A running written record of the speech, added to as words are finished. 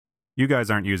You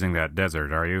guys aren't using that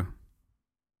desert, are you?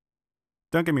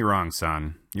 Don't get me wrong,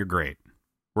 son. You're great.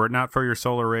 Were it not for your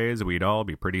solar rays, we'd all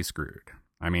be pretty screwed.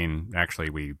 I mean, actually,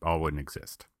 we all wouldn't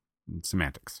exist.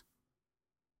 Semantics.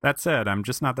 That said, I'm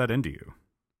just not that into you.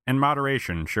 In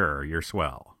moderation, sure, you're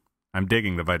swell. I'm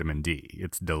digging the vitamin D.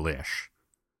 It's delish.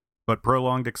 But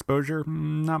prolonged exposure?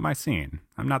 Not my scene.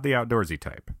 I'm not the outdoorsy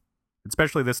type.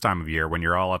 Especially this time of year when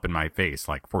you're all up in my face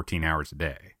like 14 hours a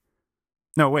day.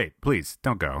 No, wait, please,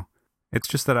 don't go. It's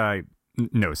just that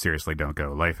No, seriously, don't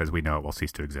go. Life as we know it will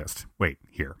cease to exist. Wait,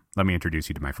 here, let me introduce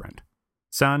you to my friend.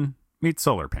 Sun, meet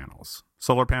solar panels.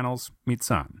 Solar panels, meet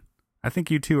sun. I think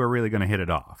you two are really going to hit it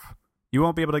off. You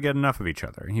won't be able to get enough of each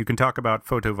other. You can talk about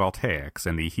photovoltaics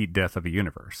and the heat death of the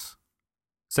universe.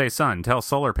 Say, son, tell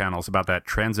solar panels about that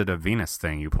transit of Venus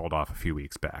thing you pulled off a few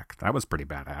weeks back. That was pretty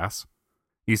badass.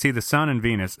 You see, the sun and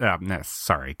Venus...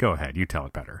 sorry, go ahead, you tell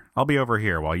it better. I'll be over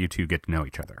here while you two get to know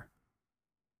each other.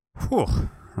 Whew,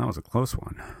 that was a close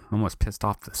one. Almost pissed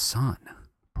off the sun.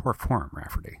 Poor form,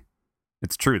 Rafferty.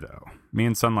 It's true, though. Me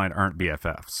and sunlight aren't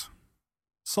BFFs.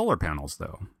 Solar panels,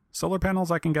 though. Solar panels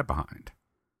I can get behind.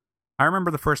 I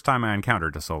remember the first time I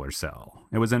encountered a solar cell.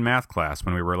 It was in math class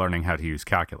when we were learning how to use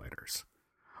calculators.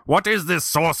 What is this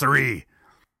sorcery?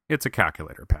 It's a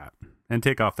calculator, Pat. And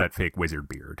take off that fake wizard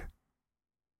beard.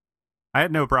 I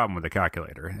had no problem with the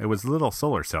calculator. It was the little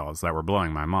solar cells that were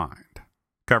blowing my mind.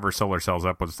 Cover solar cells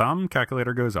up with thumb,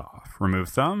 calculator goes off. Remove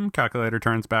thumb, calculator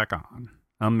turns back on.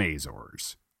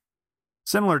 Amazors.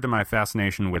 Similar to my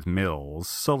fascination with mills,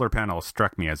 solar panels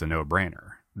struck me as a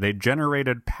no-brainer. They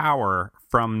generated power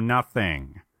from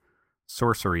nothing.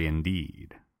 Sorcery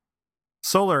indeed.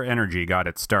 Solar energy got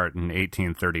its start in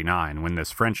 1839 when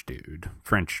this French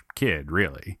kid,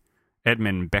 really,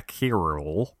 Edmond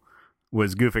Becquerel,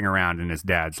 was goofing around in his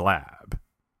dad's lab.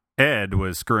 Ed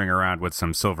was screwing around with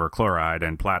some silver chloride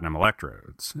and platinum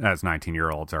electrodes, as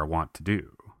 19-year-olds are wont to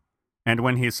do. And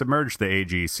when he submerged the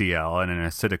AgCl in an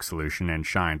acidic solution and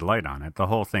shined light on it, the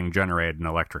whole thing generated an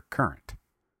electric current.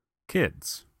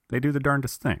 Kids, they do the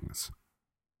darndest things.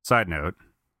 Side note,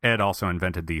 Ed also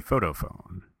invented the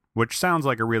photophone, which sounds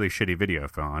like a really shitty video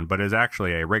phone, but is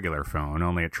actually a regular phone,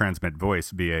 only it transmits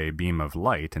voice via a beam of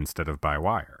light instead of by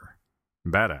wire.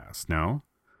 Badass, no?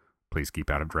 Please keep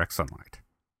out of direct sunlight.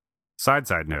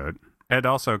 Side note, Ed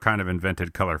also kind of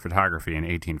invented color photography in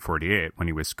 1848 when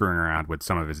he was screwing around with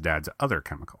some of his dad's other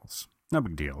chemicals. No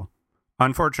big deal.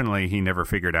 Unfortunately, he never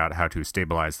figured out how to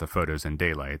stabilize the photos in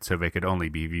daylight so they could only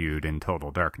be viewed in total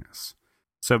darkness.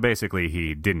 So basically,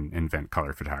 he didn't invent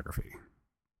color photography.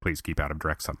 Please keep out of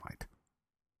direct sunlight.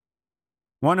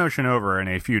 One ocean over and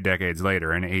a few decades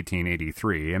later, in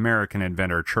 1883, American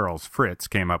inventor Charles Fritz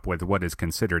came up with what is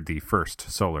considered the first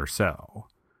solar cell.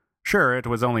 Sure, it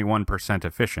was only 1%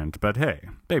 efficient, but hey,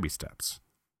 baby steps.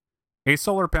 A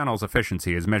solar panel's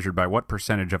efficiency is measured by what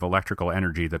percentage of electrical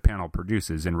energy the panel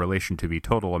produces in relation to the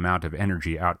total amount of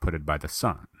energy outputted by the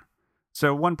sun.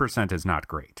 So 1% is not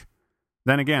great.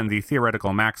 Then again, the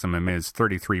theoretical maximum is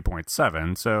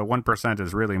 33.7, so 1%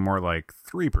 is really more like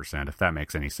 3%, if that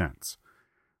makes any sense.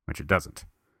 Which it doesn't.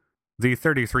 The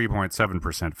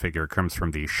 33.7% figure comes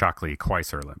from the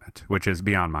Shockley-Queisser limit, which is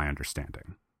beyond my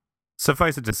understanding.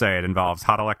 Suffice it to say, it involves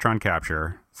hot electron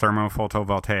capture,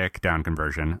 thermophotovoltaic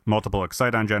downconversion, multiple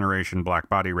exciton generation, black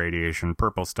body radiation,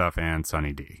 purple stuff, and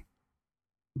sunny D.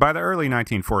 By the early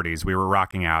 1940s, we were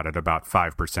rocking out at about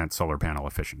 5% solar panel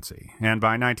efficiency, and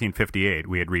by 1958,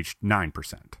 we had reached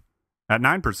 9%. At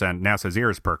 9%, NASA's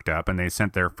ears perked up and they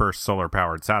sent their first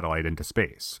solar-powered satellite into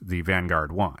space, the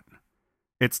Vanguard 1.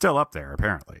 It's still up there,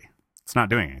 apparently. It's not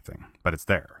doing anything, but it's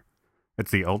there. It's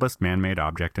the oldest man-made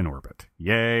object in orbit.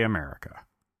 Yay, America.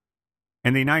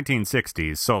 In the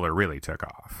 1960s, solar really took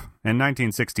off. In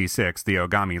 1966, the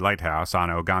Ogami Lighthouse on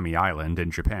Ogami Island in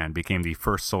Japan became the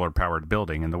first solar-powered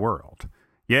building in the world.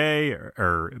 Yay,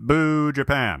 boo,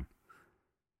 Japan!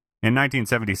 In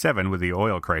 1977, with the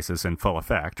oil crisis in full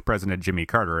effect, President Jimmy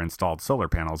Carter installed solar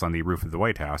panels on the roof of the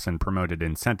White House and promoted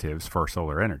incentives for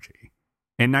solar energy.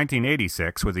 In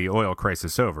 1986, with the oil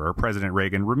crisis over, President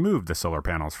Reagan removed the solar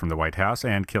panels from the White House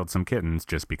and killed some kittens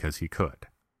just because he could.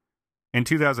 In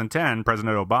 2010,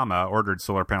 President Obama ordered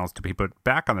solar panels to be put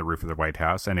back on the roof of the White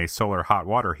House and a solar hot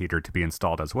water heater to be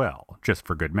installed as well, just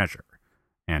for good measure,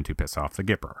 and to piss off the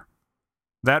Gipper.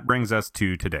 That brings us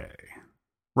to today.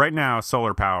 Right now,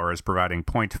 solar power is providing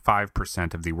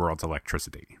 0.5% of the world's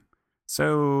electricity.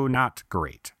 So, not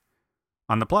great.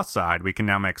 On the plus side, we can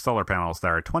now make solar panels that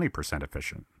are 20%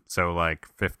 efficient, so like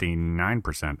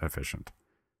 59% efficient.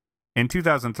 In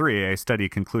 2003, a study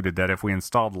concluded that if we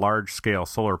installed large-scale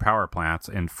solar power plants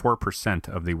in 4%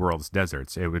 of the world's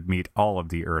deserts, it would meet all of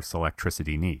the Earth's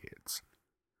electricity needs.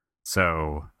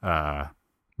 So,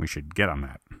 we should get on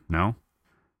that, no?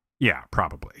 Yeah,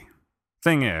 probably.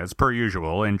 Thing is, per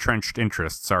usual, entrenched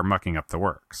interests are mucking up the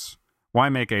works. Why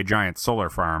make a giant solar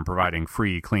farm providing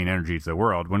free, clean energy to the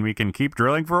world when we can keep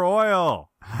drilling for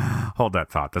oil? Hold that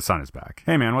thought, the sun is back.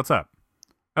 Hey man, what's up?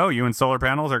 Oh, you and solar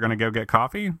panels are going to go get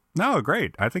coffee? No,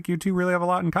 great. I think you two really have a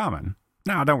lot in common.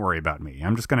 No, don't worry about me.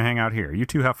 I'm just going to hang out here. You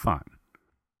two have fun.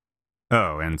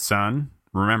 Oh, and son,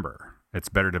 remember, it's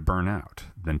better to burn out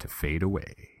than to fade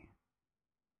away.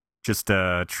 Just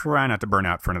try not to burn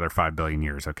out for another 5 billion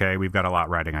years, okay? We've got a lot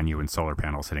riding on you and solar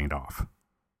panels hitting it off.